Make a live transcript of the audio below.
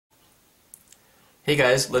Hey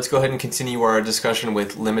guys, let's go ahead and continue our discussion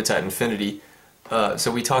with limits at infinity.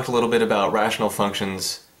 So we talked a little bit about rational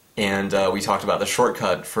functions, and we talked about the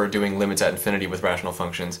shortcut for doing limits at infinity with rational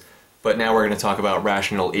functions. But now we're going to talk about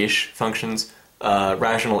rational-ish functions.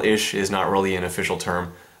 Rational-ish is not really an official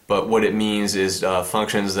term, but what it means is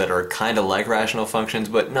functions that are kind of like rational functions,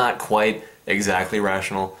 but not quite exactly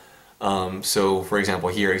rational. So for example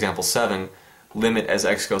here, example 7, limit as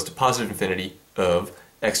x goes to positive infinity of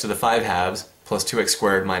x to the 5 halves plus 2x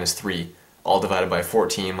squared minus 3, all divided by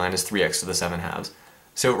 14 minus 3x to the 7 halves.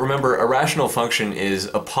 So remember, a rational function is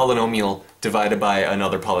a polynomial divided by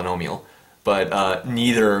another polynomial, but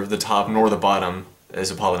neither the top nor the bottom is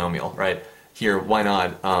a polynomial, right? Here, why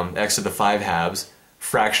not? X to the 5 halves,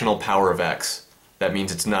 fractional power of x. That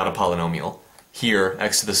means it's not a polynomial. Here,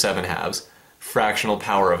 x to the 7 halves, fractional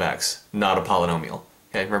power of x, not a polynomial.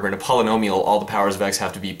 Okay, remember, in a polynomial, all the powers of x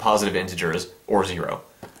have to be positive integers or 0.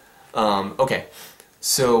 Okay,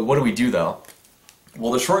 so what do we do though?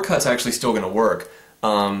 Well, the shortcut's actually still going to work,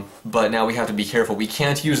 but now we have to be careful. We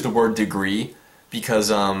can't use the word degree because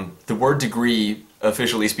the word degree,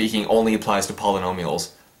 officially speaking, only applies to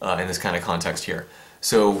polynomials in this kind of context here.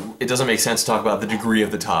 So it doesn't make sense to talk about the degree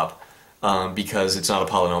of the top because it's not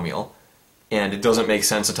a polynomial. And it doesn't make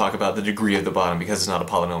sense to talk about the degree of the bottom because it's not a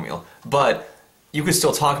polynomial. But you could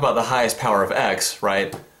still talk about the highest power of x,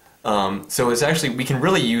 right? So it's actually, we can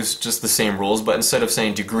really use just the same rules, but instead of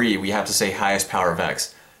saying degree, we have to say highest power of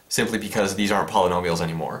x, simply because these aren't polynomials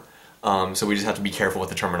anymore. So we just have to be careful with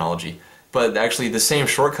the terminology. But actually, the same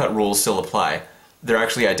shortcut rules still apply. They're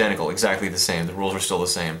actually identical, exactly the same. The rules are still the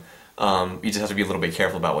same. You just have to be a little bit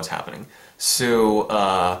careful about what's happening. So,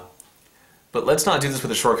 but let's not do this with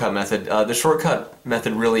the shortcut method. The shortcut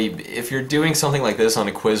method really, if you're doing something like this on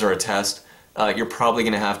a quiz or a test, you're probably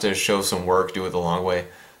going to have to show some work, do it the long way.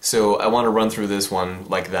 So I want to run through this one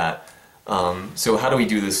like that. So how do we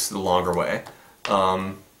do this the longer way?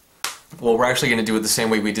 Well, we're actually going to do it the same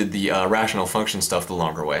way we did the rational function stuff the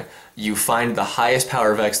longer way. You find the highest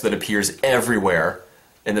power of x that appears everywhere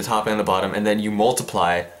in the top and the bottom, and then you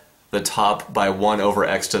multiply the top by 1 over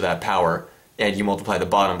x to that power, and you multiply the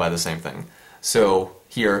bottom by the same thing. So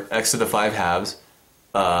here, x to the 5 halves,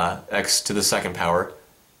 x to the second power,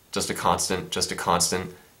 just a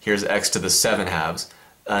constant. Here's x to the 7 halves.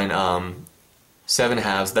 And 7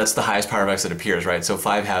 halves, that's the highest power of x that appears, right? So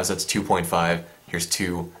 5 halves, that's 2.5. Here's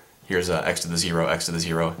 2. Here's x to the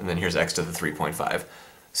 0, and then here's x to the 3.5.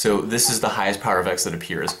 So this is the highest power of x that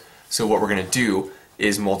appears. So what we're going to do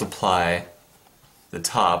is multiply the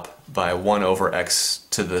top by 1 over x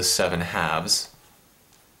to the 7 halves,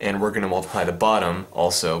 and we're going to multiply the bottom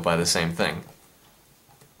also by the same thing.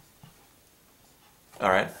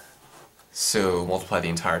 Alright? So multiply the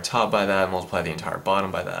entire top by that, multiply the entire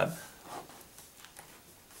bottom by that.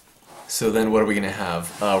 So then what are we going to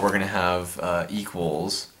have? We're going to have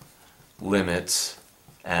equals limits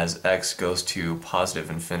as x goes to positive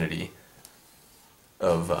infinity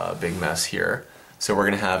of big mess here. So we're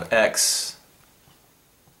going to have x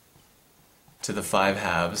to the 5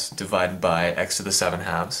 halves divided by x to the 7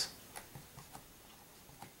 halves.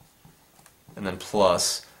 And then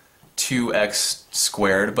plus 2x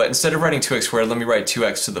squared, but instead of writing 2x squared, let me write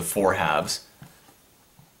 2x to the 4 halves,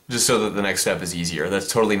 just so that the next step is easier.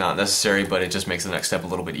 That's totally not necessary, but it just makes the next step a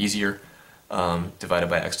little bit easier, divided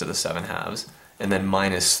by x to the 7 halves, and then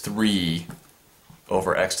minus 3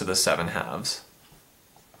 over x to the 7 halves.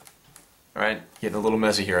 Alright, getting a little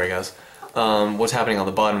messy here, I guess. What's happening on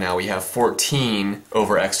the bottom now? We have 14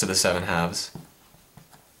 over x to the 7 halves.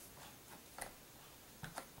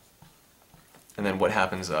 And then what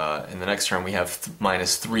happens in the next term? We have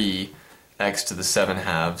minus 3x to the 7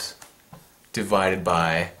 halves divided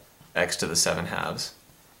by x to the 7 halves.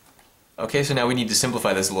 Okay, so now we need to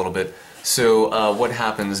simplify this a little bit. So what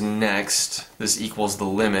happens next? This equals the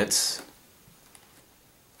limits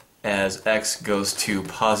as x goes to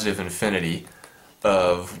positive infinity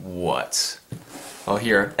of what? Well,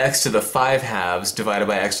 here, x to the 5 halves divided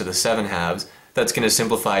by x to the 7 halves. That's going to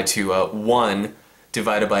simplify to 1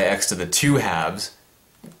 divided by x to the 2 halves,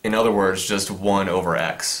 in other words, just 1 over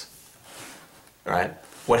x. Alright,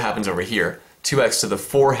 what happens over here? 2x to the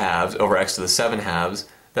 4 halves over x to the 7 halves,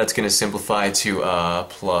 that's going to simplify to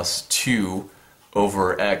plus 2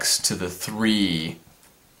 over x to the 3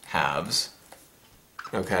 halves.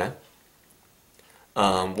 Okay.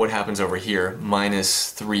 What happens over here?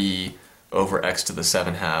 Minus 3 over x to the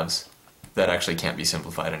 7 halves. That actually can't be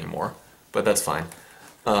simplified anymore, but that's fine.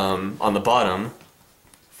 On the bottom,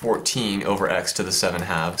 14 over x to the 7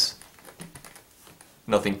 halves.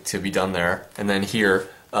 Nothing to be done there. And then here,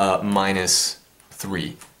 minus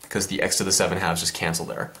 3, because the x to the 7 halves just cancel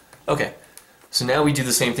there. Okay, So now we do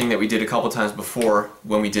the same thing that we did a couple times before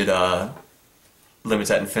when we did limits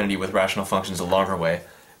at infinity with rational functions the longer way.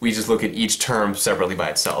 We just look at each term separately by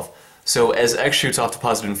itself. So as x shoots off to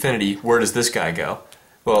positive infinity, where does this guy go?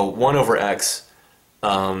 Well, 1 over x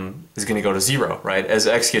is going to go to 0, right? As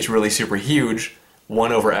x gets really super huge,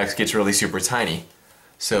 1 over x gets really super tiny.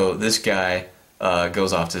 So this guy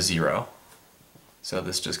goes off to 0. So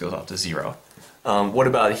this just goes off to 0. What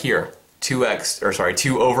about here? 2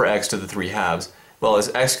 over x to the 3 halves. Well,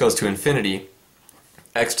 as x goes to infinity,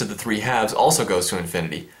 x to the 3 halves also goes to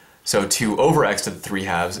infinity. So 2 over x to the 3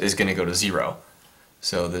 halves is going to go to 0.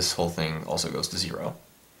 So this whole thing also goes to 0.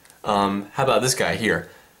 How about this guy here?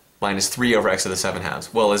 Minus 3 over x to the 7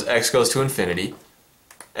 halves. Well, as x goes to infinity,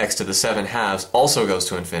 x to the 7 halves also goes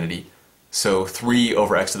to infinity. So 3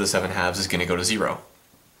 over x to the 7 halves is going to go to 0.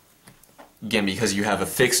 Again, because you have a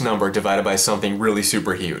fixed number divided by something really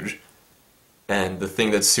super huge. And the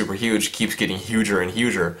thing that's super huge keeps getting huger and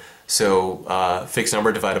huger. So fixed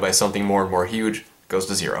number divided by something more and more huge goes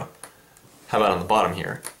to 0. How about on the bottom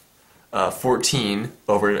here? 14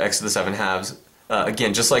 over x to the 7 halves.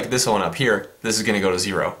 Again, just like this one up here, this is going to go to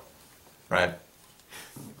 0. Right?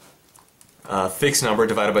 Fixed number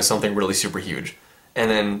divided by something really super huge. And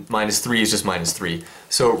then minus 3 is just minus 3.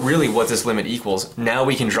 So really what this limit equals, now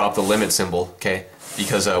we can drop the limit symbol, okay?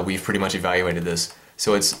 Because we've pretty much evaluated this.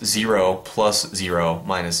 So it's 0 plus 0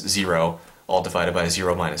 minus 0, all divided by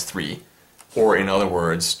 0 minus 3. Or in other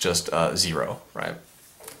words, just 0, right?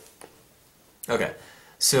 Okay,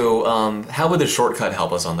 so how would the shortcut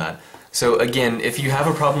help us on that? So again, if you have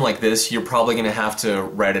a problem like this, you're probably going to have to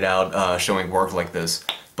write it out showing work like this.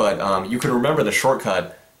 But you could remember the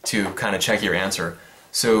shortcut to kind of check your answer.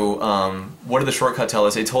 So what did the shortcut tell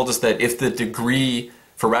us? It told us that if the degree,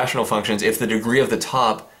 for rational functions, if the degree of the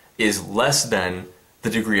top is less than the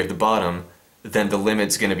degree of the bottom, then the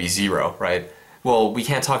limit's going to be 0, right? Well, we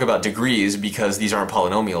can't talk about degrees because these aren't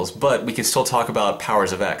polynomials, but we can still talk about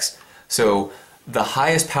powers of x. So the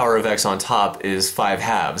highest power of x on top is 5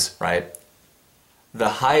 halves, right? The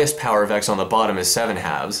highest power of x on the bottom is 7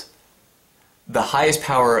 halves. The highest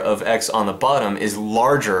power of x on the bottom is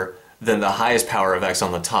larger than the highest power of x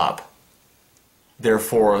on the top.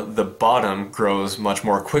 Therefore, the bottom grows much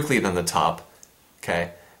more quickly than the top,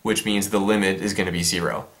 okay? Which means the limit is going to be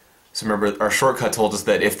 0. So remember, our shortcut told us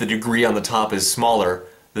that if the degree on the top is smaller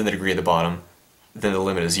than the degree at the bottom, then the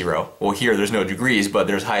limit is 0. Well, here there's no degrees, but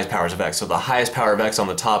there's highest powers of x. So the highest power of x on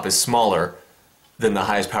the top is smaller than the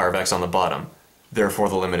highest power of x on the bottom. Therefore,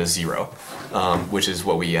 the limit is 0, which is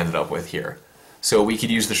what we ended up with here. So we could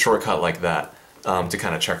use the shortcut like that to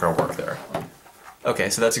kind of check our work there. Okay,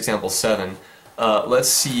 so that's example 7. Let's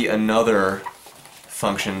see another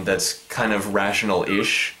function that's kind of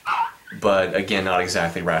rational-ish, but again, not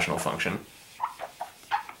exactly rational function.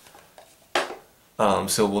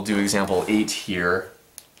 So we'll do example 8 here,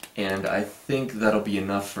 and I think that'll be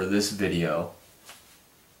enough for this video.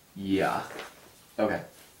 Yeah. Okay.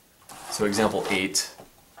 So example 8.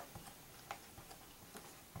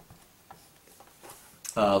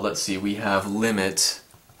 Let's see, we have limit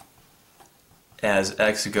as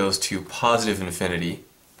x goes to positive infinity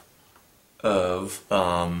of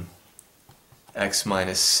x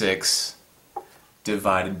minus 6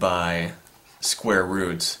 divided by square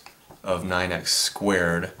roots of 9x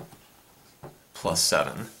squared plus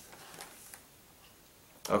 7.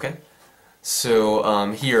 Okay? So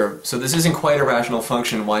so this isn't quite a rational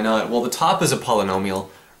function. Why not? Well, the top is a polynomial,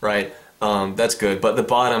 right? That's good, but the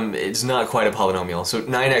bottom, it's not quite a polynomial. So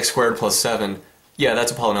 9x squared plus 7, yeah,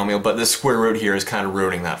 that's a polynomial, but the square root here is kind of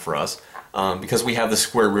ruining that for us. Because we have the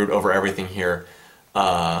square root over everything here,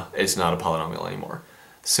 it's not a polynomial anymore.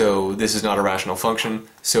 So this is not a rational function,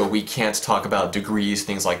 so we can't talk about degrees,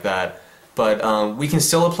 things like that. But we can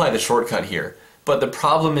still apply the shortcut here. But the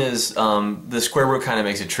problem is the square root kind of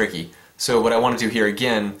makes it tricky. So what I want to do here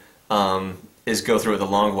again is go through it the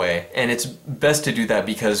long way. And it's best to do that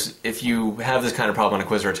because if you have this kind of problem on a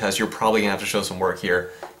quiz or a test, you're probably going to have to show some work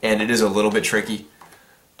here. And it is a little bit tricky.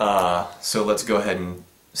 So let's go ahead and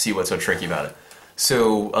see what's so tricky about it.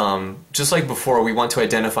 So just like before, we want to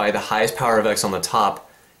identify the highest power of x on the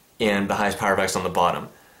top and the highest power of x on the bottom.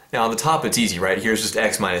 Now on the top it's easy, right? Here's just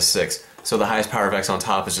x minus 6. So the highest power of x on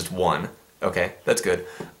top is just 1. Okay, that's good.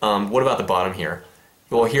 What about the bottom here?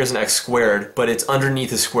 Well, here's an x squared, but it's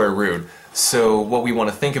underneath the square root. So what we want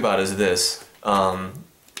to think about is this.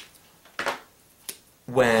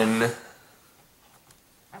 When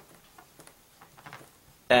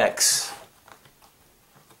x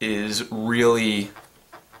is really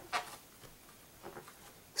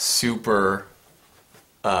super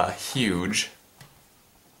huge,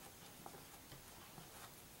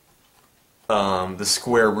 the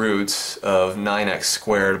square root of 9x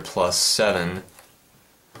squared plus 7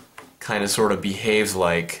 kind of sort of behaves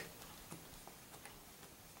like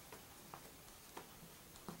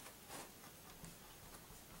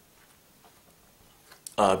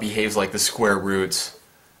the square root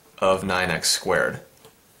of 9x squared.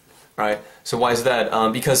 Right? So why is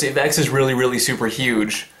that? Because if x is really, really super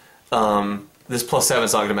huge, this plus 7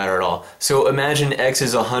 is not going to matter at all. So imagine x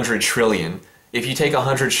is 100 trillion. If you take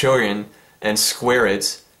 100 trillion and square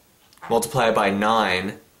it, multiply it by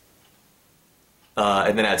 9,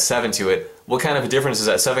 and then add 7 to it, what kind of a difference is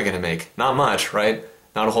that 7 going to make? Not much, right?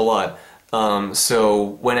 Not a whole lot.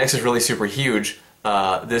 So when x is really super huge,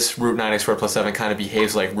 this root 9x squared plus 7 kind of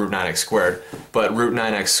behaves like root 9x squared. But root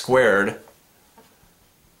 9x squared,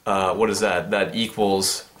 what is that? That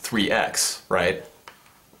equals 3x, right?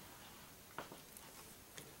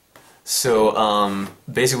 So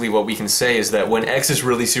basically what we can say is that when x is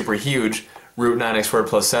really super huge, root 9x squared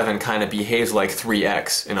plus 7 kind of behaves like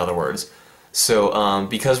 3x, in other words. So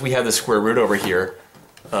because we have the square root over here,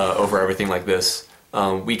 over everything like this,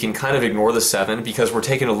 we can kind of ignore the 7 because we're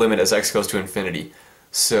taking a limit as x goes to infinity.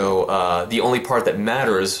 So the only part that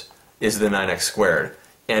matters is the 9x squared,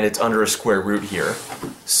 and it's under a square root here.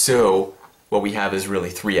 So what we have is really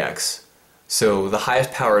 3x. So the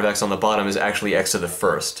highest power of x on the bottom is actually x to the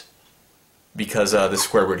first, because the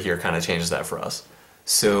square root here kind of changes that for us.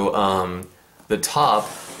 So the top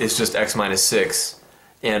is just x minus 6,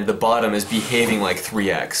 and the bottom is behaving like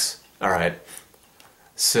 3x. Alright,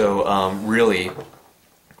 so really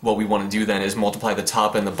what we want to do then is multiply the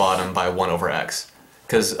top and the bottom by 1 over x.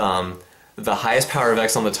 Because the highest power of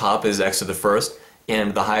x on the top is x to the first,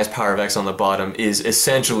 and the highest power of x on the bottom is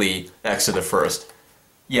essentially x to the first.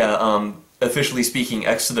 Yeah, officially speaking,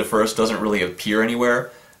 x to the first doesn't really appear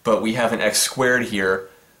anywhere, but we have an x squared here,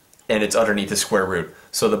 and it's underneath the square root.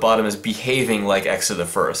 So the bottom is behaving like x to the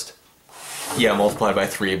first. Yeah, multiplied by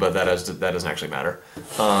 3, but that doesn't actually matter.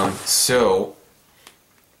 Let's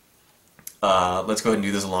go ahead and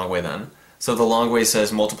do this a long way then. So the long way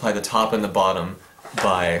says multiply the top and the bottom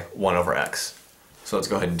by 1 over x. So let's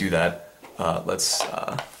go ahead and do that. Let's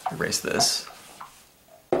erase this.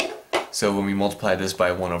 So when we multiply this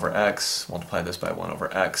by 1 over x, multiply this by 1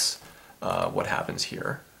 over x, what happens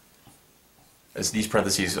here? As these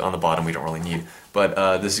parentheses on the bottom we don't really need,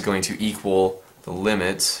 but this is going to equal the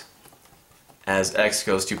limit as x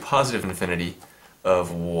goes to positive infinity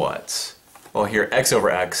of what? Well, here x over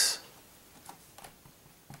x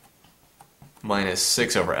minus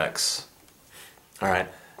 6 over x. Alright,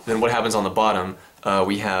 then what happens on the bottom?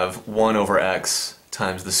 We have 1 over x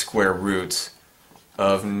times the square root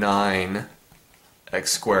of 9x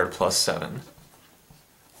squared plus 7.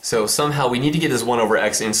 So somehow we need to get this 1 over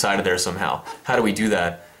x inside of there somehow. How do we do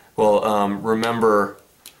that? Well, remember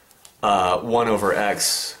 1 over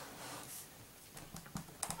x,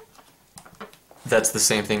 that's the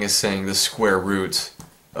same thing as saying the square root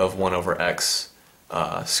of 1 over x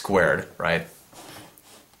squared, right?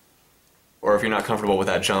 Or if you're not comfortable with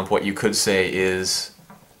that jump, what you could say is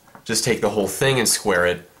just take the whole thing and square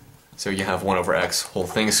it. So you have 1 over x whole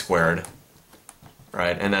thing squared,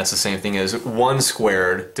 right? And that's the same thing as 1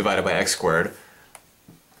 squared divided by x squared.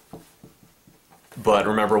 But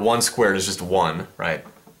remember, 1 squared is just 1, right?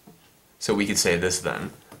 So we could say this then.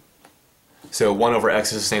 So 1 over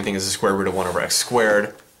x is the same thing as the square root of 1 over x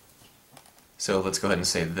squared. So let's go ahead and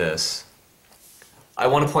say this. I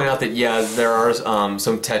want to point out that, yeah, there are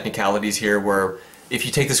some technicalities here where if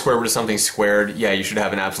you take the square root of something squared, yeah, you should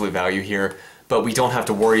have an absolute value here, but we don't have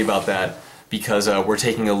to worry about that because we're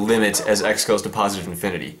taking a limit as x goes to positive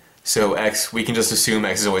infinity. So x, we can just assume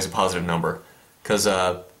x is always a positive number, because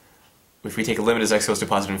if we take a limit as x goes to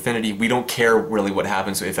positive infinity, we don't care really what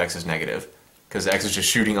happens if x is negative, because x is just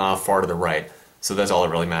shooting off far to the right, so that's all that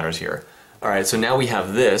really matters here. Alright, so now we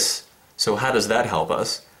have this, so how does that help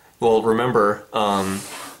us? Well, remember,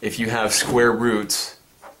 if you have square root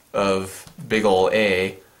of big ol'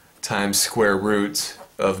 A times square root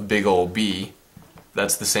of big ol' B,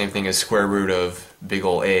 that's the same thing as square root of big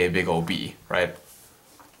ol' A, big ol' B, right?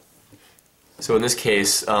 So in this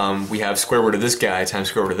case, we have square root of this guy times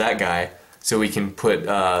square root of that guy, so we can put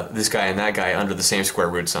this guy and that guy under the same square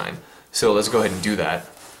root sign. So let's go ahead and do that.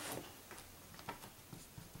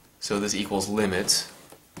 So this equals limit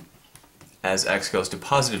as x goes to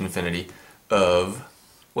positive infinity of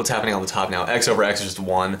what's happening on the top now. X over x is just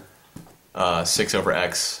 1, 6 over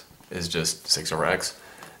x is just 6 over x.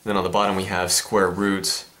 And then on the bottom we have square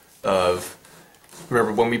root of,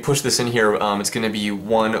 remember when we push this in here, it's going to be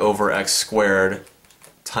 1 over x squared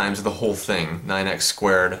times the whole thing, 9x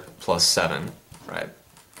squared plus 7, right?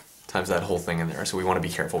 Times that whole thing in there, so we want to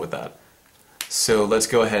be careful with that. So let's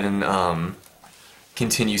go ahead and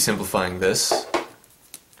continue simplifying this.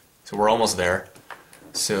 So we're almost there.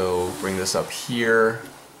 So bring this up here.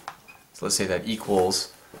 So let's say that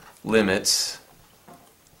equals limits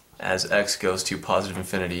as x goes to positive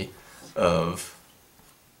infinity of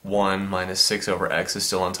 1 minus 6 over x is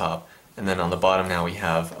still on top. And then on the bottom now we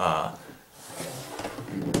have,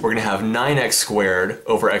 we're going to have 9x squared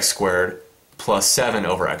over x squared plus 7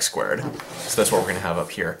 over x squared. So that's what we're going to have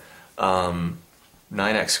up here.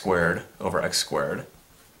 9x squared over x squared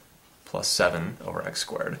plus 7 over x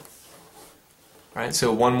squared. Alright,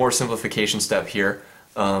 so one more simplification step here.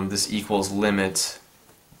 This equals limit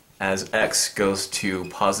as x goes to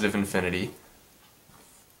positive infinity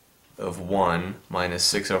of 1 minus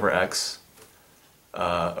 6 over x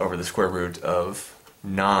over the square root of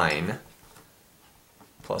 9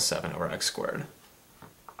 plus 7 over x squared.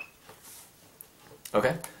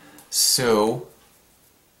 Okay, so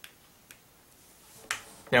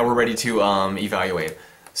now we're ready to evaluate.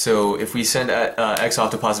 So if we send x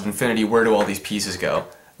off to positive infinity, where do all these pieces go?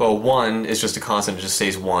 Well, 1 is just a constant, it just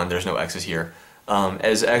stays 1, there's no x's here.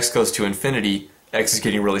 As x goes to infinity, x is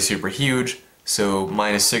getting really super huge, so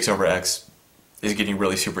minus 6 over x is getting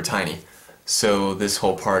really super tiny. So this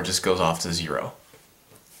whole part just goes off to 0.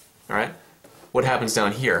 Alright? What happens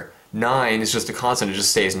down here? 9 is just a constant, it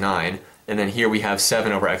just stays 9. And then here we have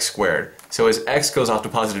 7 over x squared. So as x goes off to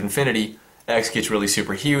positive infinity, x gets really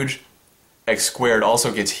super huge, x squared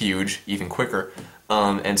also gets huge, even quicker,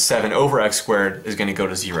 and 7 over x squared is going to go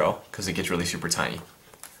to 0, because it gets really super tiny.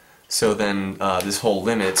 So then this whole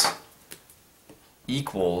limit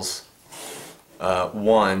equals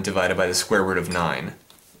 1 divided by the square root of 9.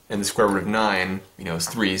 And the square root of 9, is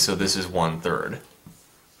 3, so this is 1/3.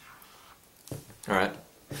 Alright?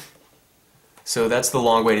 So that's the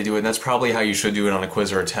long way to do it, and that's probably how you should do it on a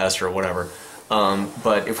quiz or a test or whatever.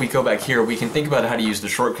 But if we go back here, we can think about how to use the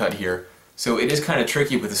shortcut here. So it is kind of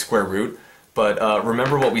tricky with the square root, but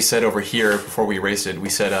remember what we said over here before we erased it. We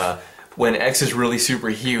said when x is really super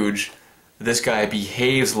huge, this guy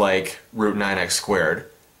behaves like root 9x squared,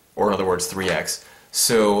 or in other words 3x.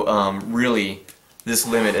 So really, this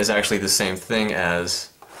limit is actually the same thing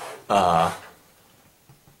as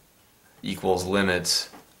equals limit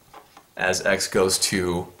as x goes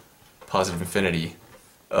to positive infinity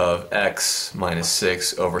of x minus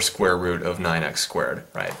 6 over square root of 9x squared,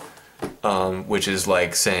 right? Which is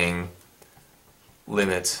like saying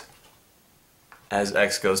limit as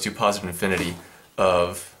x goes to positive infinity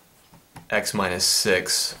of x minus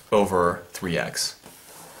 6 over 3x.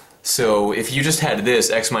 So if you just had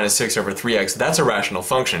this, x minus 6 over 3x, that's a rational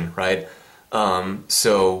function, right?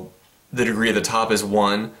 So the degree of the top is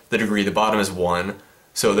 1, the degree of the bottom is 1,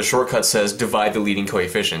 so the shortcut says divide the leading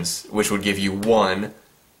coefficients, which would give you 1,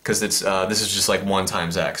 because it's this is just like 1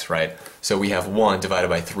 times x, right? So we have 1 divided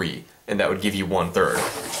by 3, and that would give you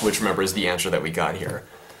 1/3, which remember is the answer that we got here.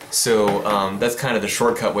 So that's kind of the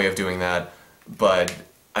shortcut way of doing that, but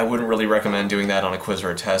I wouldn't really recommend doing that on a quiz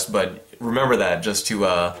or a test, but remember that just to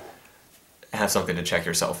have something to check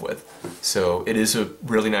yourself with. So it is a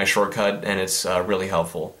really nice shortcut, and it's really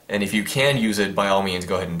helpful. And if you can use it, by all means,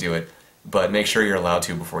 go ahead and do it, but make sure you're allowed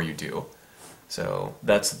to before you do. So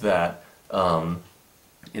that's that.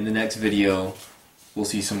 In the next video, we'll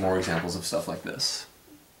see some more examples of stuff like this.